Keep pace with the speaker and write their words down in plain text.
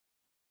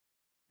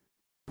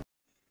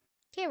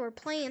Okay, we're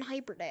playing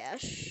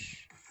Hyperdash.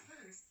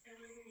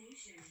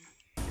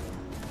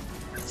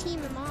 What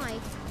team am I?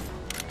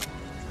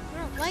 I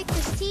don't like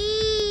this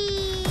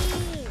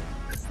team.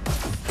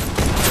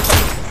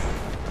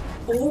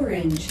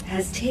 Orange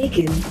has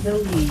taken the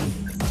lead.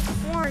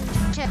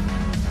 Orange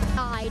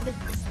died.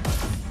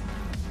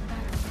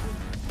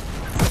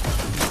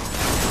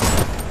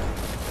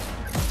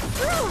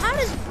 Bro, how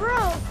does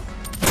bro?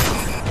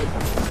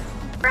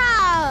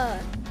 Bruh!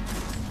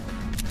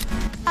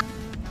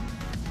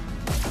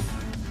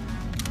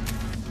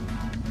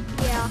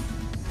 Yeah.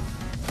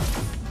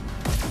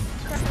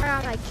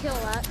 How I kill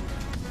that?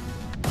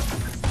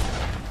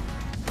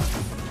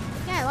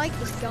 Yeah, I like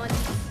this gun.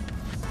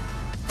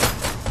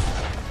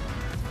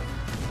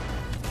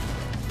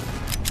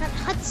 That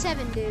Hut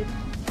 7, dude.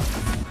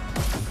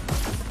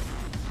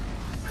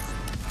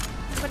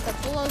 I'm about to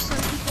blow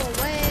some people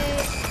away.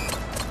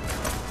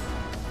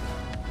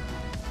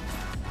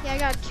 Yeah, I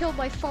got killed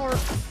by Fart.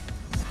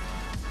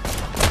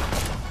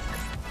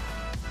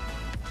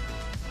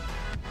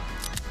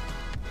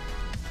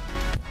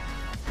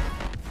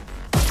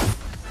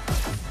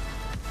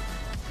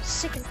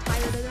 Sick and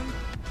tired of them.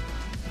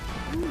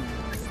 Ooh.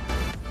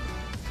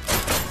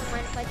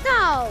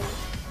 No!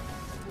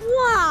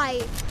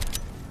 Why? I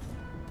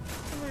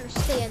don't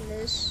understand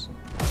this.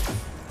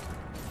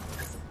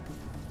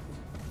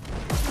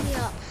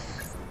 Yeah.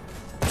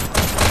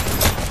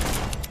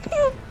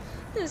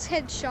 Just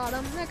headshot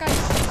him. That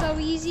guy's so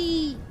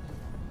easy.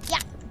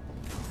 Yeah.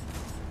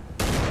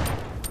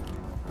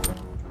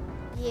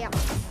 Yeah.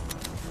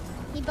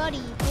 Hey buddy.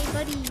 Hey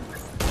buddy.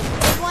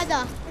 What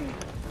the?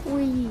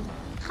 We.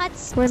 Hut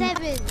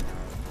 7.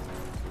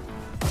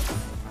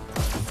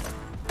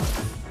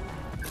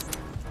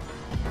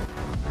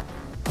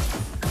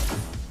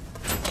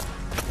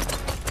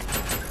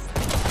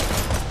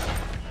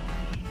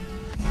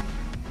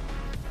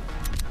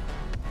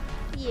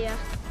 Yeah.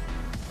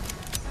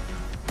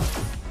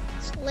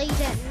 It's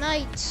late at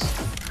night.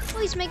 I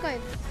always make my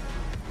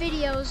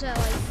videos at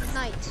like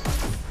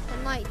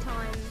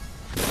nighttime.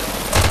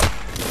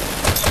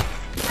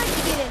 How'd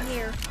you get in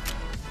here?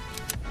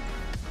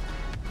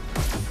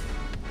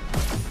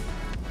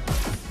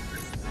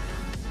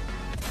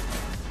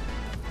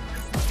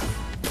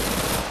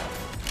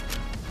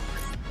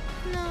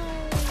 No,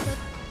 the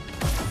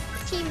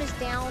team is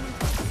down.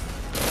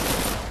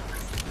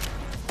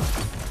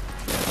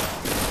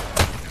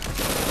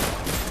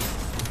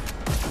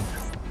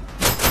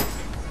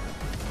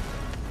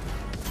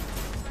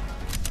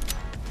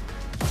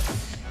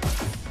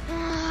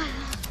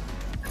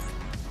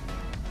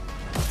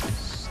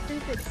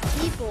 Stupid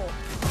people.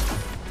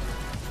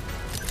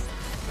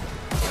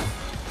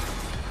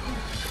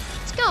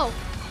 Let's go.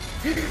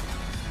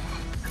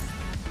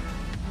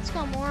 Let's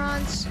go,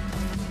 morons.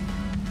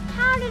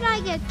 How did I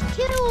get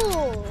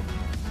killed?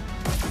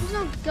 There's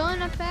no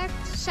gun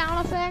effect,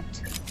 sound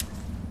effect.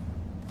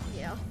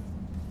 Yeah.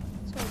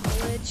 It's a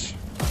glitch.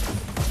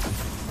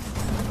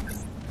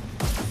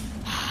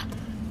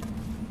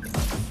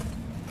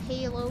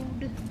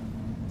 Payload.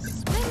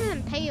 It's better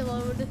than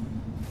payload.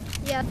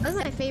 Yeah, that's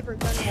my favorite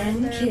gun.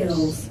 10 right there.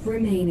 kills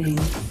remaining.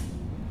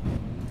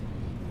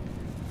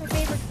 My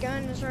favorite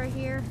gun is right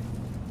here.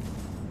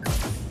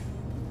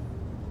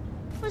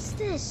 What's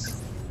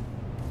this?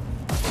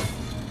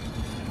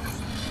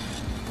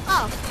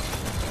 Oh.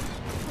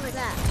 Look at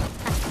that.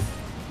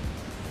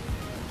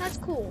 That's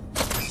cool.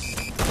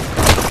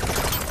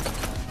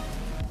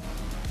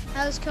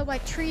 I was killed by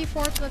tree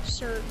forklift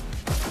sir.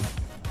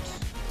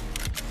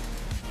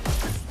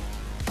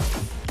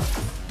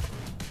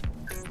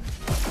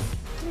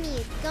 Give me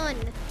a gun.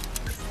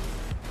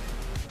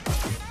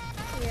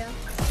 Yeah.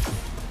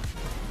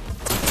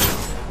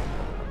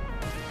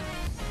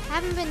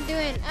 Haven't been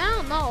doing, I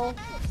don't know.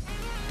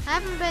 I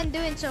haven't been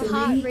doing so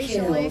hot 3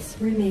 recently. kills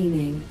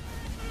remaining.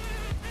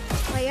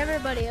 Like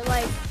everybody,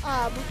 like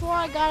before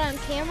I got on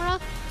camera,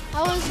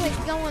 I was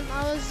going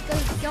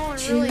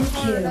really 2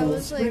 hard. I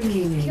was kills like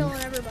remaining. killing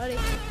everybody.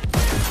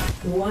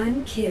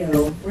 1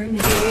 kill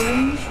remaining.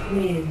 Orange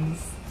wins.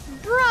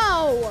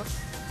 Bro!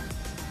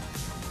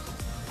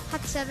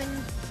 Hot 7.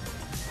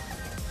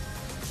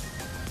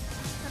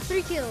 Got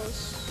 3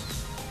 kills.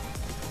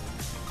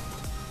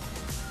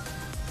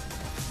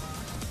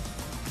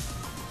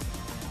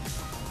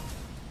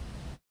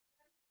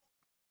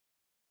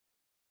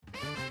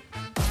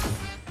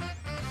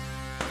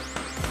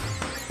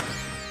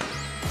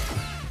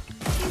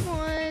 He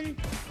won.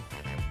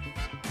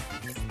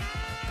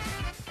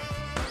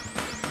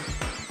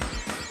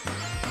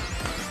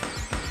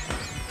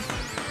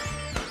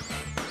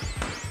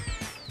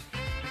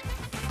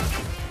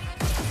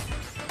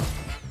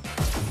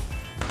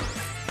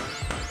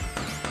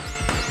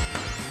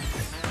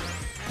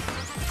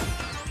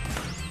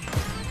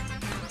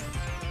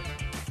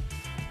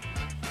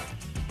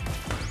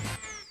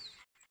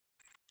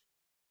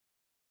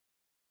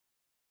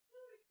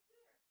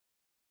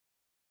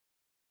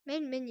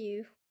 Main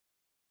menu.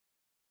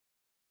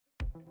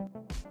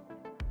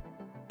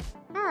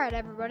 Alright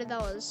everybody,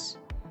 that was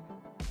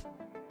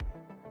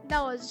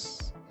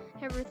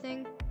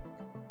everything.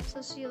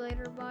 So see you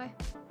later. Bye.